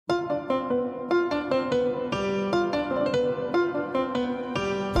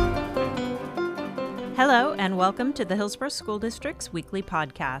Hello, and welcome to the Hillsborough School District's weekly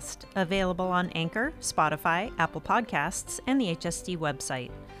podcast, available on Anchor, Spotify, Apple Podcasts, and the HSD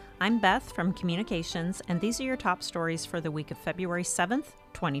website. I'm Beth from Communications, and these are your top stories for the week of February 7th,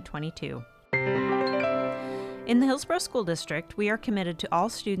 2022. In the Hillsborough School District, we are committed to all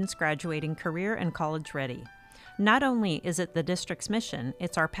students graduating career and college ready. Not only is it the district's mission,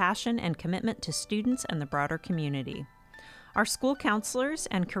 it's our passion and commitment to students and the broader community. Our school counselors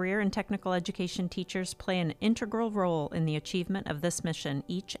and career and technical education teachers play an integral role in the achievement of this mission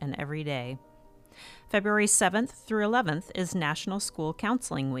each and every day. February 7th through 11th is National School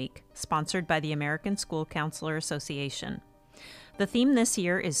Counseling Week, sponsored by the American School Counselor Association. The theme this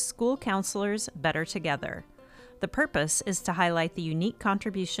year is School Counselors Better Together. The purpose is to highlight the unique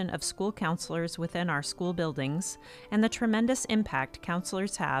contribution of school counselors within our school buildings and the tremendous impact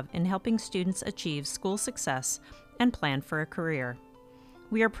counselors have in helping students achieve school success and plan for a career.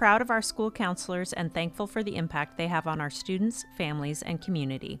 We are proud of our school counselors and thankful for the impact they have on our students, families, and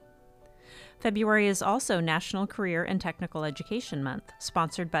community. February is also National Career and Technical Education Month,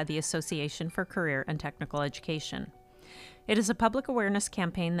 sponsored by the Association for Career and Technical Education. It is a public awareness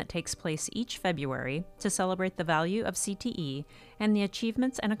campaign that takes place each February to celebrate the value of CTE and the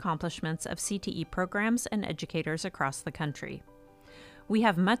achievements and accomplishments of CTE programs and educators across the country. We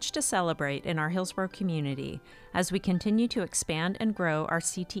have much to celebrate in our Hillsborough community as we continue to expand and grow our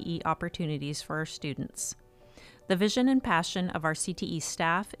CTE opportunities for our students. The vision and passion of our CTE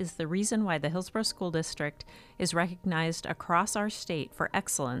staff is the reason why the Hillsborough School District is recognized across our state for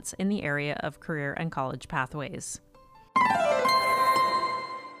excellence in the area of career and college pathways.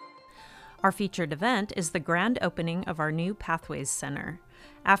 Our featured event is the grand opening of our new Pathways Center.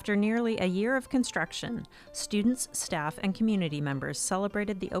 After nearly a year of construction, students, staff, and community members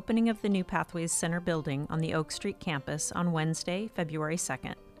celebrated the opening of the new Pathways Center building on the Oak Street campus on Wednesday, February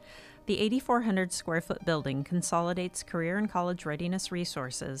 2nd. The 8,400 square foot building consolidates career and college readiness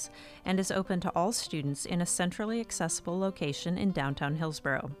resources and is open to all students in a centrally accessible location in downtown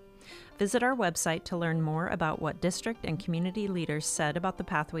Hillsborough. Visit our website to learn more about what district and community leaders said about the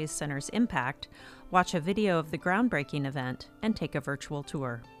Pathways Center's impact, watch a video of the groundbreaking event, and take a virtual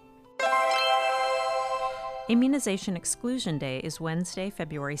tour. Immunization Exclusion Day is Wednesday,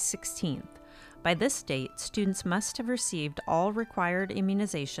 February 16th. By this date, students must have received all required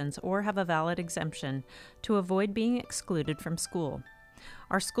immunizations or have a valid exemption to avoid being excluded from school.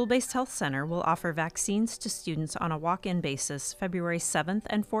 Our school-based health center will offer vaccines to students on a walk-in basis February 7th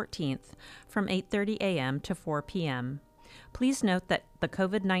and 14th from 8:30 a.m. to 4 p.m. Please note that the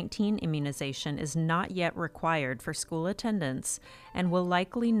COVID-19 immunization is not yet required for school attendance and will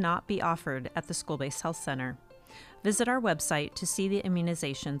likely not be offered at the school-based health center. Visit our website to see the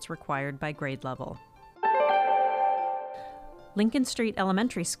immunizations required by grade level. Lincoln Street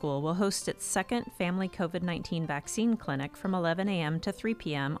Elementary School will host its second Family COVID-19 Vaccine Clinic from 11 a.m. to 3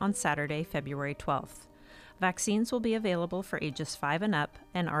 p.m. on Saturday, February 12th. Vaccines will be available for ages 5 and up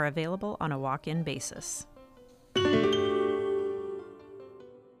and are available on a walk-in basis.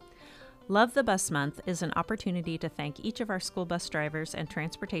 Love the Bus Month is an opportunity to thank each of our school bus drivers and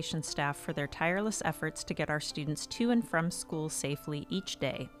transportation staff for their tireless efforts to get our students to and from school safely each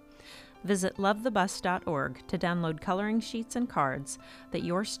day. Visit lovethebus.org to download coloring sheets and cards that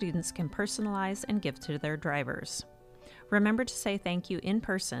your students can personalize and give to their drivers. Remember to say thank you in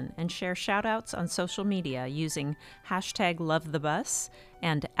person and share shout-outs on social media using hashtag #LoveTheBus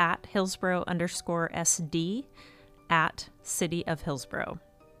and @Hillsborough_SD @City of Hillsborough.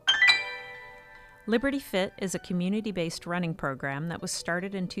 Liberty Fit is a community-based running program that was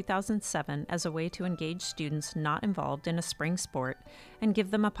started in 2007 as a way to engage students not involved in a spring sport and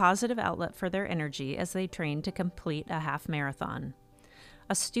give them a positive outlet for their energy as they train to complete a half marathon.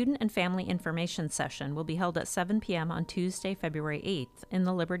 A student and family information session will be held at 7 p.m. on Tuesday, February 8th in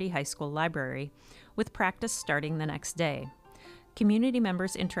the Liberty High School Library, with practice starting the next day. Community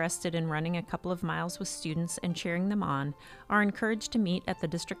members interested in running a couple of miles with students and cheering them on are encouraged to meet at the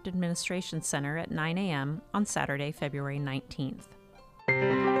District Administration Center at 9 a.m. on Saturday, February 19th.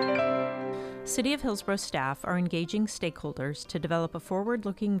 City of Hillsborough staff are engaging stakeholders to develop a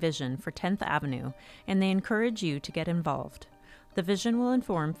forward-looking vision for 10th Avenue, and they encourage you to get involved. The vision will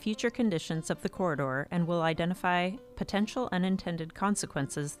inform future conditions of the corridor and will identify potential unintended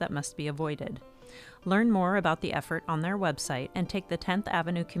consequences that must be avoided. Learn more about the effort on their website and take the 10th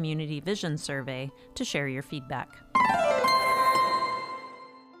Avenue Community Vision Survey to share your feedback.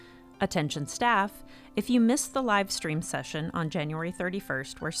 Attention staff, if you missed the live stream session on January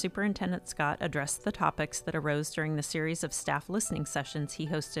 31st, where Superintendent Scott addressed the topics that arose during the series of staff listening sessions he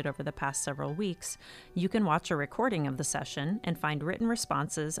hosted over the past several weeks, you can watch a recording of the session and find written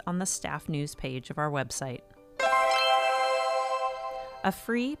responses on the staff news page of our website. A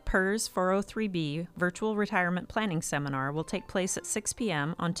free PERS 403B virtual retirement planning seminar will take place at 6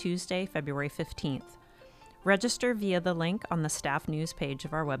 p.m. on Tuesday, February 15th. Register via the link on the staff news page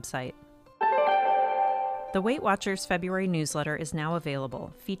of our website. The Weight Watchers February newsletter is now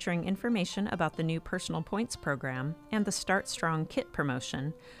available, featuring information about the new Personal Points program and the Start Strong kit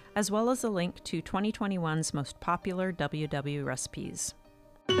promotion, as well as a link to 2021's most popular WW recipes.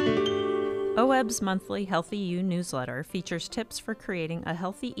 OEB's monthly Healthy You newsletter features tips for creating a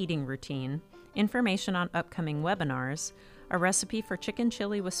healthy eating routine, information on upcoming webinars, a recipe for chicken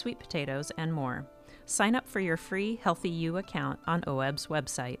chili with sweet potatoes, and more. Sign up for your free Healthy You account on OEB's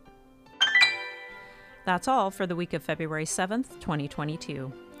website. That's all for the week of February 7th,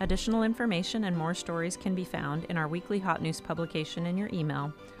 2022. Additional information and more stories can be found in our weekly hot news publication in your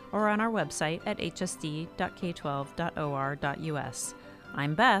email or on our website at hsd.k12.or.us.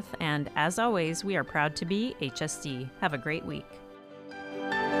 I'm Beth, and as always, we are proud to be HSD. Have a great week.